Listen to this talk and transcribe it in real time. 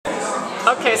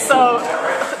Okay, so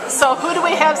who do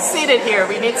we have seated here?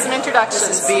 We need some introductions.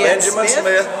 This is Benjamin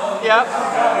Smith. Yep.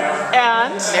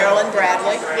 And Marilyn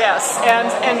Bradley. yes, and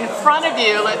in front of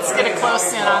you, let's get a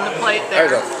close in on the plate there.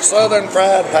 There's a Southern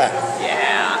fried pie.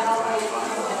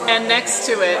 Yeah. And next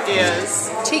to it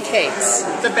is Tea cakes.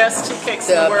 the best tea cakes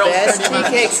in the world. The best pretty tea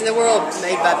much. cakes in the world,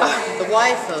 made by the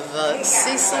wife of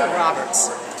Cecil Roberts.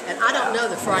 And I don't know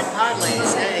the fried pie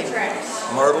lady's name.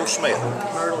 Myrtle Smith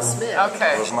Myrtle Smith.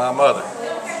 Okay. was my mother.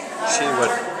 She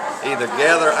would either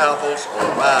gather apples or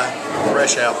buy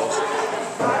fresh apples,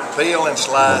 peel and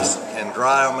slice, and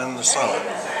dry them in the sun. It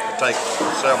would take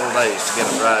several days to get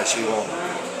them dry as she wanted.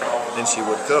 Then she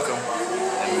would cook them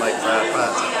and make fried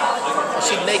pies.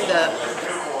 She'd make the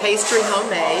pastry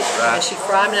homemade, Right. and she'd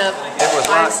fry them up It was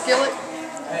by a like- skillet.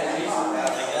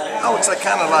 I would say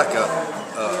kind of like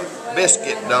a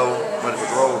biscuit dough, but it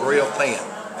was rolled real thin.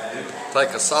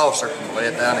 Take a saucer, lay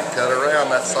it down and cut around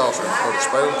that saucer and put a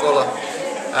spoonful of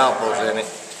apples in it,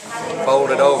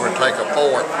 fold it over and take a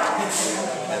fork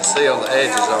and seal the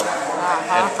edges on it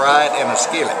and fry it in a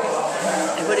skillet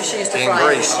And what did she used to in fry?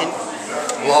 grease. In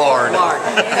Lard. lard.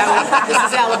 This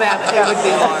is Alabama. It would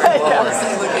be lard.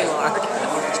 It would be lard.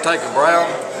 Just take a brown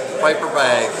paper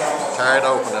bag, tie it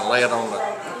open and lay it on the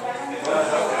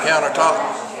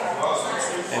countertop.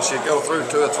 And she'd go through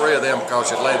 2 or 3 of them because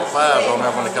she'd lay the pies on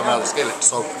there when they come out of the skillet to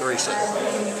soak the grease in.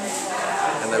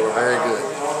 And they were very good.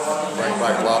 Bring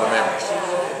back a lot of memories.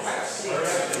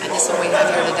 And this one we have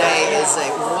here today is a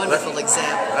wonderful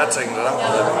example. That's thing that I'm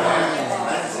living.